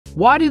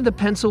Why did the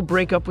pencil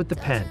break up with the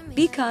pen?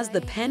 Because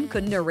the pen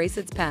couldn't erase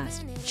its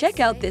past. Check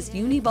out this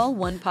Uni-ball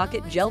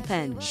one-pocket gel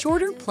pen.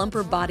 Shorter,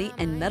 plumper body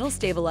and metal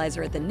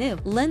stabilizer at the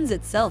nib lends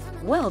itself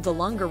well to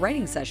longer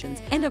writing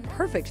sessions and a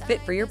perfect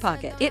fit for your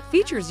pocket. It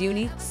features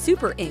Uni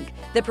Super Ink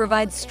that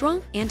provides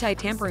strong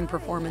anti-tampering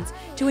performance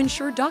to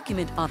ensure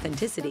document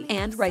authenticity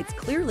and writes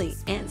clearly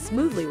and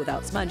smoothly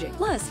without smudging.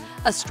 Plus,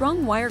 a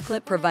strong wire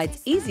clip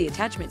provides easy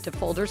attachment to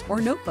folders or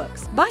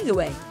notebooks. By the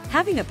way,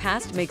 having a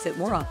past makes it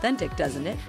more authentic, doesn't it?